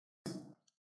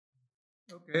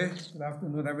Okay, good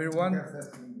afternoon, everyone.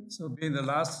 So being the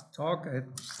last talk, I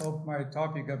hope my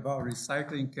topic about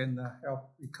recycling can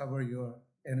help recover your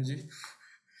energy.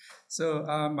 So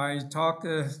my talk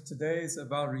today is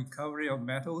about recovery of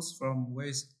metals from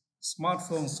waste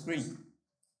smartphone screen.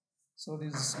 So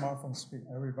this is a smartphone screen,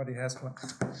 everybody has one.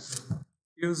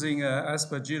 Using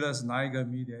Aspergillus niger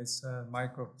media, it's a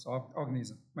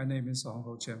microorganism. My name is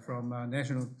Hocheng from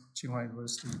National Tsinghua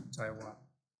University, Taiwan.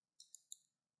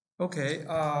 Okay,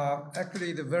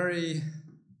 actually the very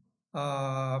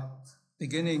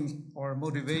beginning or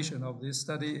motivation of this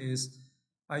study is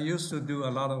I used to do a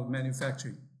lot of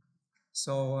manufacturing.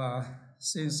 So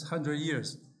since 100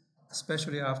 years,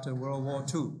 especially after World War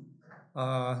II,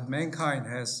 mankind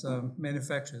has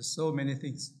manufactured so many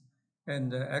things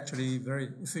and actually very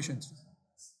efficiently.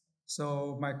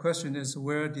 So my question is,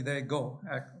 where did they go?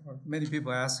 Many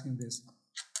people are asking this.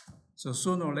 So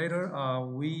sooner or later,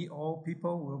 we all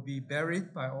people will be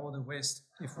buried by all the waste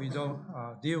if we don't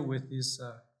deal with this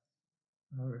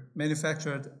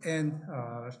manufactured and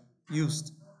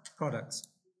used products.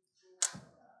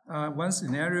 One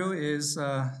scenario is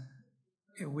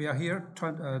we are here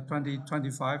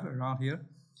 2025 around here.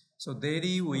 So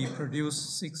daily we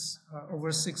produce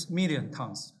over 6 million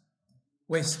tons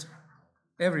waste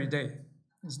every day.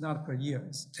 It's not per year,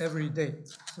 it's every day.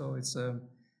 So it's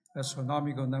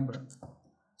astronomical number.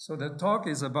 So the talk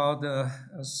is about a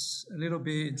little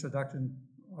bit introduction,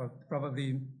 or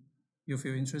probably you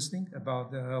feel interesting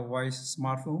about the why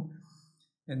smartphone,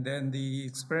 and then the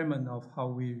experiment of how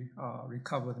we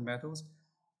recover the metals,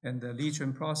 and the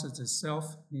leaching process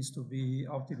itself needs to be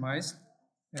optimized,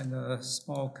 and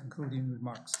small concluding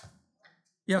remarks.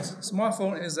 Yes,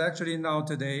 smartphone is actually now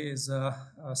today is a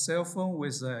cell phone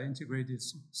with an integrated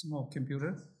small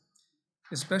computer.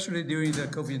 Especially during the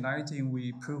COVID-19,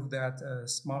 we proved that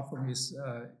smartphone is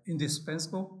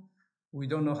indispensable. We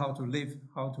don't know how to live,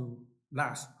 how to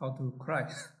laugh, how to cry,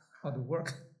 how to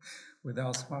work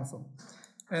without smartphone.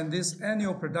 And this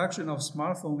annual production of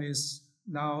smartphone is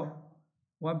now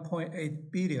 1.8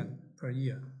 billion per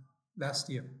year, last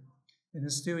year. And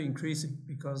it's still increasing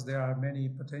because there are many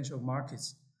potential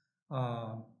markets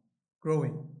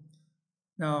growing.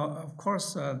 Now, of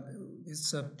course,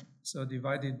 it's so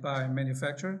divided by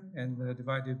manufacturer and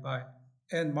divided by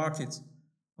end markets.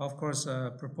 Of course,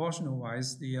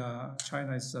 proportional-wise,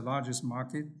 China is the largest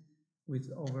market with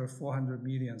over 400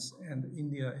 millions, and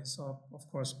India is,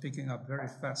 of course, picking up very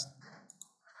fast.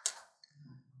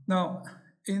 Now,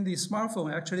 in the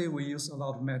smartphone, actually, we use a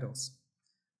lot of metals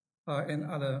and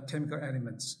other chemical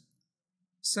elements.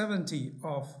 70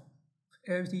 of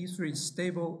 83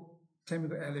 stable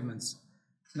chemical elements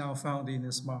now found in the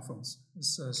smartphones.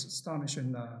 It's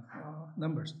astonishing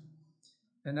numbers.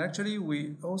 And actually,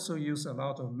 we also use a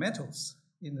lot of metals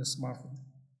in the smartphone,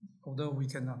 although we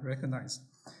cannot recognize.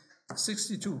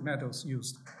 62 metals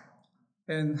used.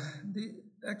 And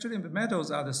actually, the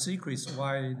metals are the secrets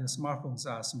why the smartphones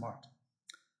are smart.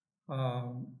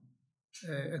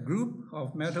 A group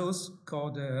of metals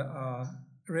called rare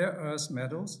earth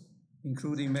metals,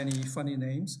 including many funny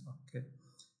names. Okay,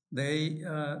 they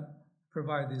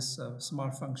provide these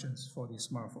smart functions for the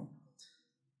smartphone.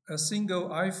 A single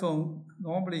iPhone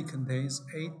normally contains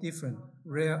 8 different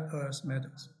rare earth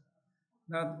metals.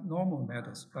 Not normal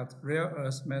metals, but rare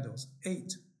earth metals, 8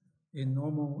 in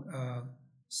normal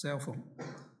cell phone.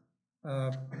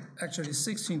 Actually,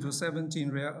 16 to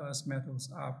 17 rare earth metals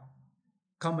are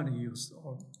commonly used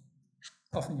or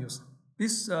often used.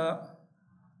 This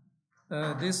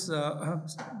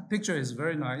picture is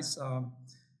very nice.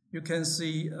 You can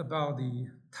see about the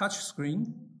touch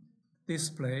screen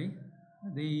display,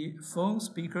 the phone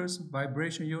speakers,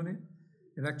 vibration unit,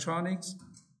 electronics,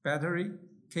 battery,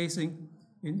 casing.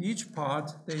 In each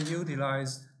part, they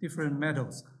utilize different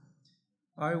metals.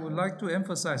 I would like to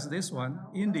emphasize this one,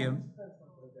 indium.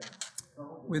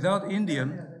 Without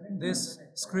indium, this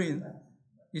screen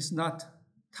is not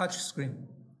touch screen,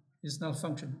 it's not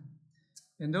functional.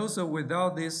 And also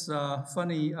without this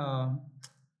funny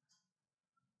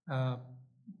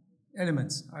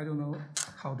elements, I don't know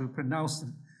how to pronounce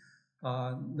them,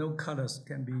 no colors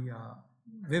can be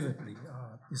vividly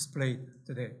displayed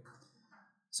today.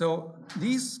 So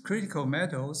these critical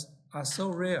metals are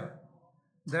so rare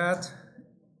that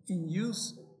in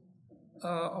use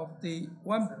of the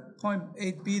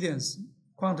 1.8 billion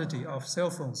quantity of cell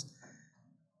phones,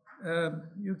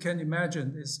 you can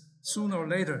imagine this sooner or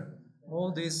later,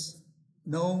 all these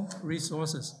known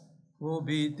resources will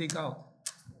be dig out.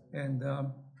 And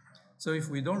so if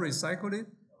we don't recycle it,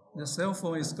 the cell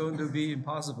phone is going to be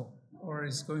impossible, or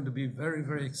it's going to be very,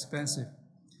 very expensive.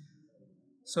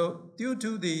 So due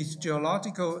to the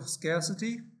geological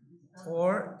scarcity,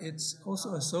 or it's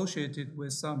also associated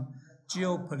with some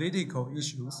geopolitical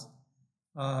issues,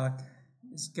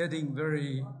 it's getting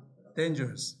very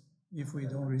dangerous if we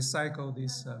don't recycle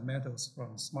these metals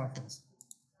from smartphones.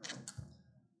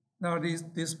 Now, this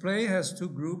display has two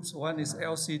groups. One is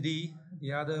LCD,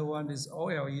 the other one is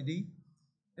OLED.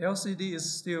 LCD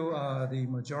is still the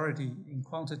majority in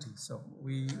quantity. So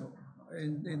we,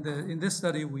 in this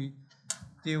study, we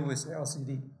deal with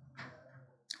LCD.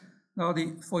 Now,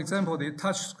 for example, the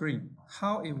touch screen,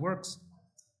 how it works.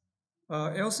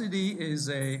 LCD is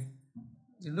it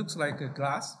looks like a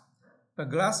glass, but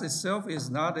glass itself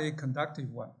is not a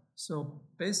conductive one. So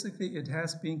basically, it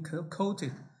has been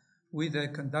coated with a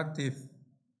conductive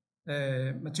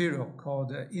material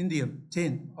called indium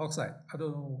tin oxide. I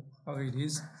don't know how it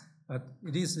is, but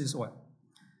it is this one.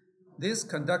 This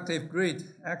conductive grid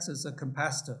acts as a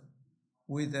capacitor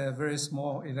with a very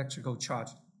small electrical charge.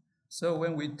 So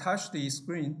when we touch the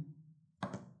screen,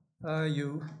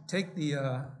 you take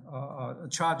the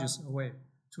charges away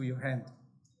to your hand.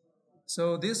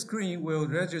 So this screen will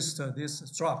register this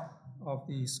drop of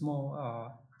the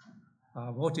small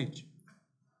voltage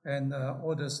and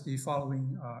orders the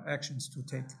following actions to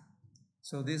take.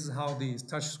 So this is how the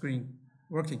touch screen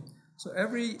working. So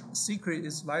every secret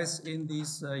lies in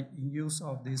this use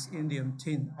of this indium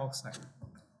tin oxide.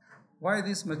 Why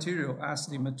this material? Ask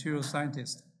the material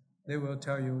scientist. They will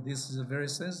tell you this is very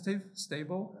sensitive,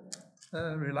 stable,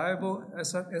 reliable,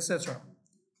 etc.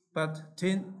 But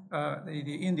tin,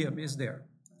 the indium is there,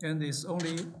 and it's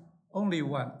only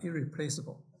one,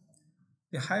 irreplaceable.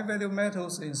 The high-value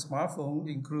metals in smartphone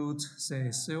include,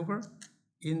 say, silver,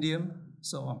 indium,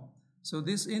 so on. So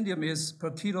this indium is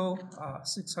per kilo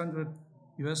 $600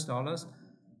 US.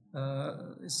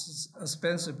 It's as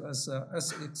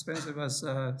expensive as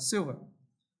silver.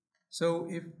 So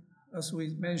if, as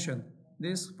we mentioned,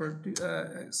 this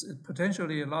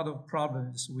potentially a lot of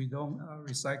problems. We don't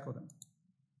recycle them.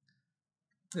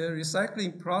 The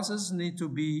recycling process need to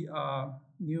be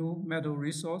new metal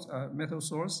resource, metal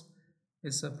source.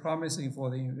 It's promising for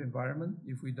the environment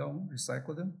if we don't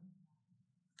recycle them.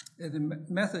 And the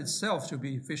method itself should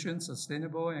be efficient,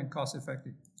 sustainable, and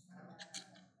cost-effective.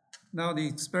 Now the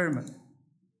experiment.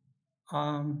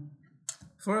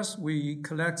 First, we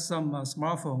collect some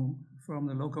smartphone from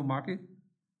the local market.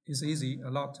 It's easy, a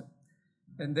lot.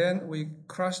 And then we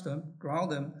crush them,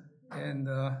 ground them, and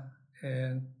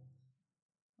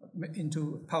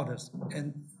into powders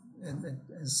and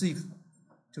sieve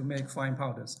to make fine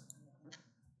powders.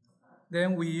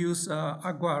 Then we use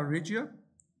agua regia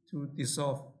to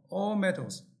dissolve all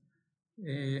metals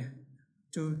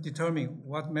to determine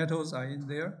what metals are in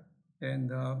there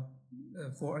and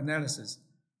for analysis.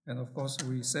 And of course,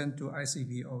 we send to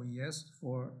ICP-OES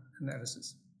for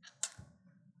analysis.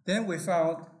 Then we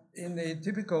found in a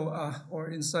typical or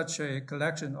in such a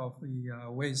collection of the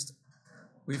waste,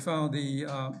 we found the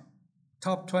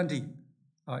top 20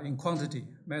 in quantity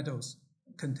metals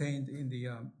contained in the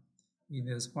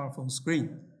smartphone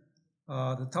screen.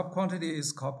 The top quantity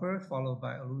is copper, followed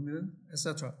by aluminum,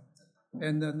 etc.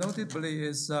 And notably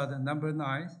is the number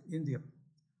 9, indium.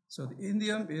 So the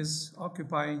indium is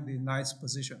occupying the 9th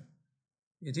position.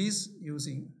 It is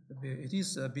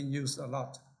being used a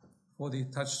lot for the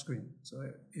touch screen.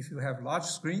 So if you have large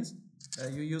screens,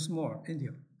 you use more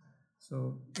indium.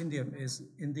 So indium is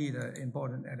indeed an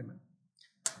important element.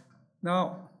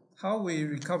 Now, how we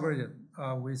recovered it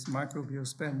with microbial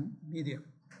spent media.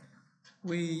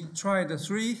 We tried the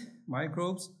 3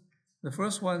 microbes. The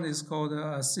first one is called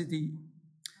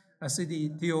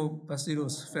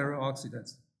Acidithiobacillus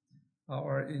ferrooxidans,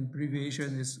 or in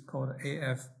abbreviation is called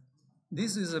AF.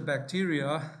 This is a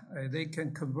bacteria. They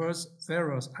can convert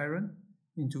ferrous iron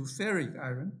into ferric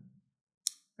iron,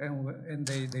 and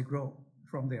they grow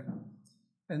from there.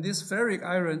 And this ferric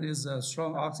iron is a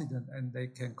strong oxidant, and they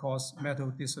can cause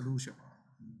metal dissolution.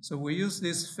 So we use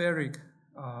this ferric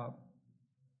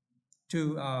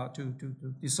to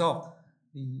dissolve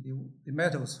the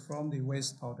metals from the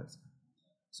waste powders.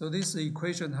 So this is the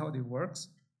equation how it works.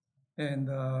 And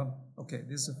okay,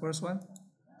 this is the first one.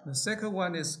 The second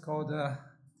one is called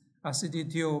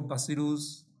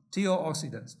Acidithiobacillus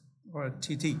thiooxidans, or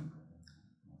TT.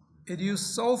 It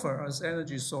uses sulfur as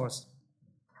energy source.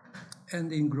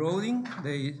 And in growing,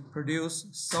 they produce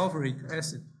sulfuric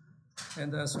acid.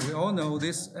 And as we all know,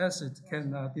 this acid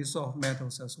can dissolve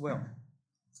metals as well.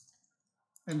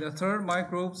 And the third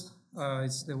microbes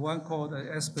is the one called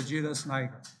Aspergillus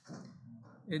niger.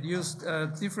 It used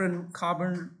different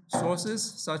carbon sources,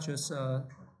 such as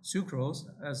sucrose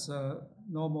as a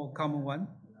normal common one.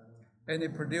 and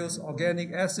it produces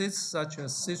organic acids such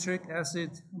as citric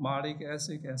acid, malic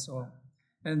acid, and so on.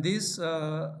 And these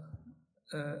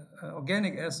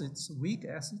organic acids, weak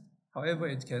acid, however,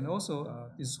 it can also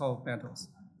dissolve metals.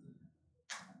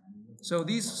 So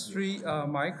these three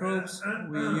microbes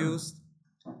we used,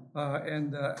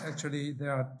 and actually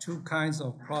there are two kinds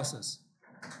of process.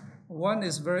 One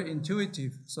is very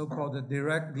intuitive, so-called the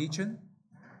direct leaching.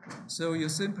 So you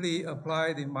simply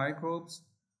apply the microbes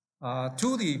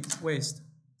to the waste,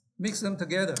 mix them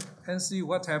together, and see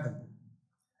what happens.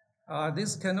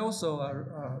 This can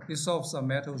also dissolve some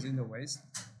metals in the waste,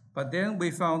 but then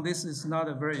we found this is not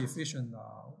a very efficient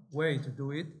way to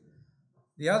do it.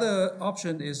 The other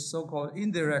option is so-called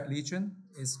indirect leaching.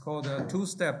 It's called a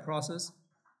two-step process.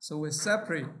 So we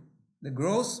separate the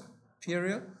growth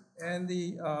period and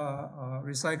the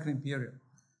recycling period.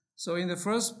 So in the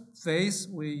first phase,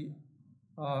 we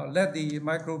let the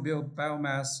microbial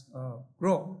biomass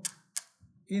grow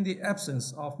in the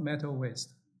absence of metal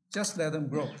waste. Just let them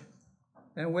grow.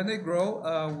 And when they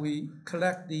grow, we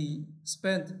collect the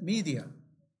spent media.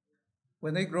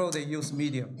 When they grow, they use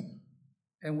medium.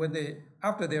 And when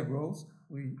after their growth,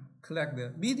 we collect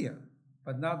the media,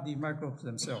 but not the microbes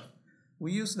themselves.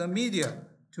 We use the media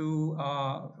to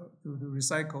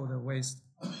recycle the waste.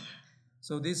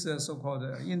 So this is so-called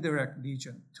indirect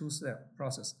leaching, two-step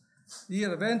process. The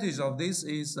advantage of this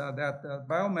is that the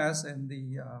biomass and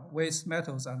the waste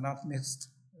metals are not mixed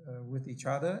with each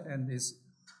other, and is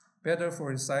better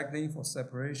for recycling, for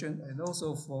separation, and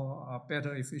also for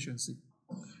better efficiency.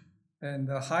 And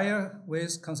the higher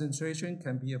waste concentration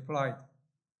can be applied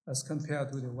as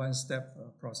compared to the one-step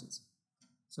process.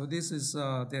 So this is,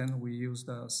 then we use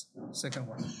the second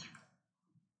one.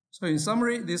 So in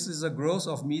summary, this is a growth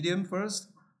of medium first,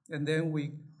 and then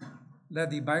we let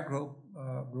the microbe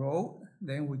grow,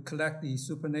 then we collect the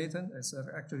supernatant as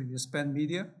actually the spent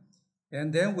media,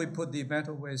 and then we put the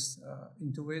metal waste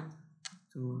into it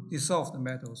to dissolve the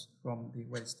metals from the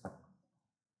waste.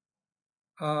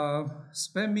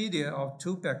 Spent media of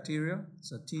two bacteria,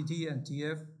 so TT and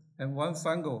TF, and one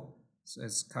fungal, so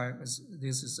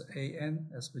this is AN,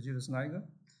 Aspergillus niger,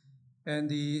 and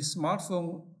the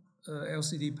smartphone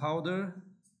LCD powder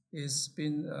is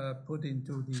been put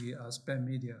into the spent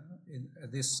media in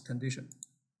this condition.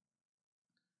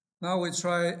 Now we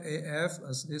try AF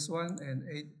as this one,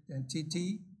 and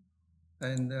TT,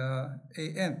 and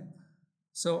AN.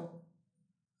 So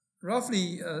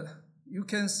roughly, you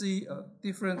can see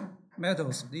different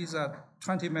metals. These are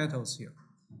 20 metals here.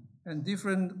 And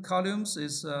different columns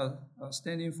is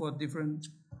standing for different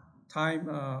time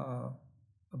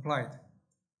applied.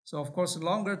 So of course,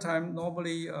 longer time,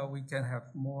 normally we can have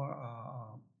more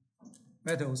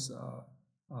metals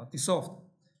dissolved.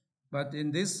 But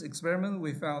in this experiment,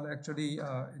 we found actually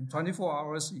in 24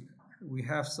 hours, we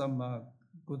have some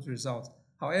good results.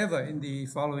 However, in the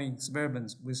following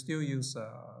experiments, we still use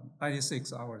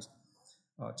 96 hours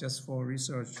just for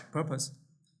research purpose.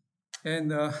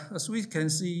 And as we can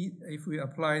see, if we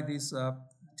apply this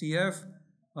TF,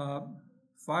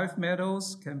 5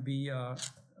 metals can be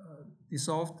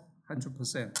dissolved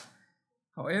 100%.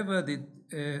 However, the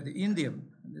indium,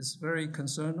 this very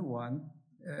concerned one,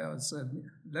 is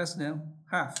less than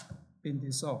half been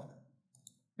dissolved.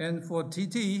 And for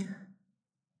TT,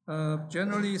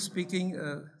 generally speaking,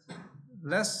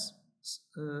 less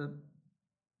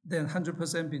than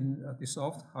 100% been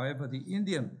dissolved. However, the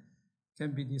indium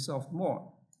can be dissolved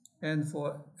more. And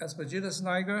for Aspergillus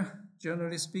niger,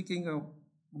 generally speaking,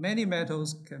 many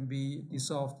metals can be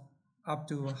dissolved up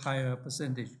to a higher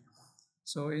percentage.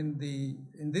 So in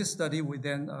this study, we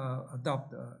then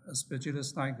adopt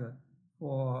Aspergillus niger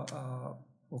for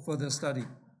further study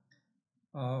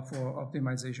for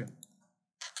optimization.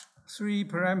 3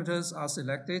 parameters are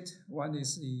selected. One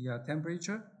is the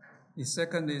temperature. The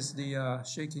second is the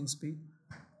shaking speed.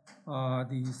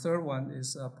 The third one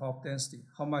is pulp density,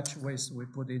 how much waste we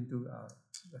put into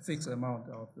a fixed amount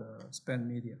of the spent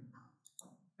media.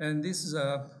 And this is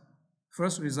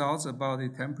first results about the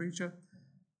temperature.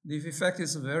 The effect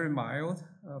is very mild,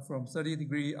 from 30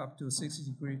 degrees up to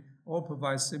 60 degrees, all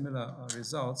provide similar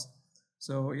results.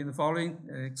 So in the following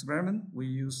experiment, we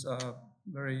use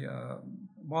very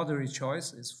moderate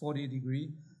choice, it's 40 degrees,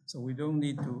 so we don't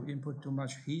need to input too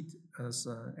much heat as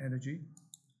energy.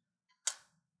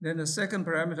 Then the second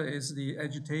parameter is the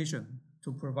agitation,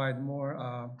 to provide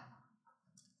more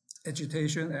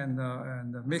agitation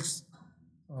and mix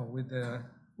with the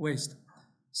waste.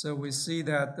 So we see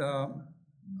that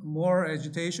more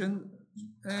agitation,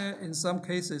 in some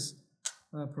cases,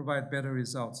 provide better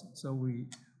results. So we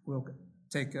will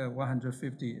take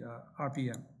 150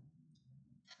 RPM.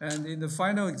 And in the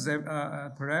final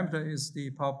parameter is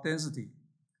the pulp density.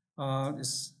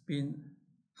 It's been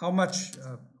how much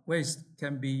waste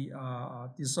can be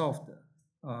dissolved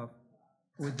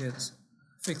with its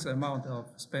fixed amount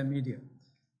of spent media.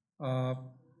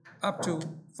 Up to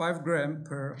 5 grams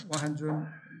per 100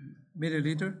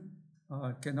 milliliter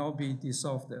cannot be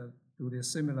dissolved to the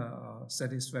similar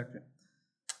satisfaction.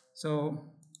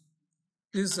 So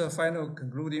these final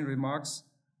concluding remarks.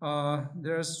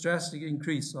 There's drastic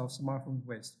increase of smartphone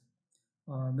waste.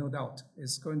 No doubt,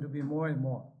 it's going to be more and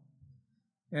more.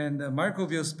 And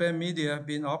microbial spent media have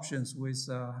been options with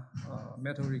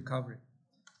metal recovery.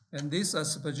 And this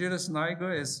Aspergillus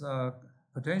niger is a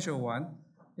potential one.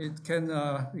 It can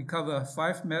recover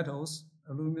 5 metals,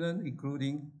 aluminum,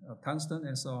 including tungsten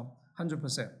and so on,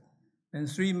 100%. And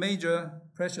 3 major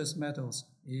precious metals,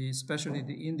 especially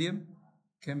the indium,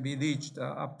 can be leached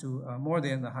up to more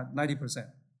than 90%.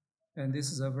 And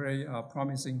this is a very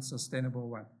promising, sustainable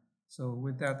one. So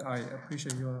with that, I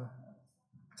appreciate your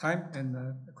time and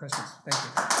questions. Thank you.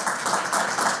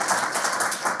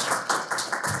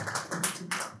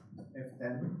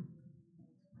 F10.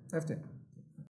 F10.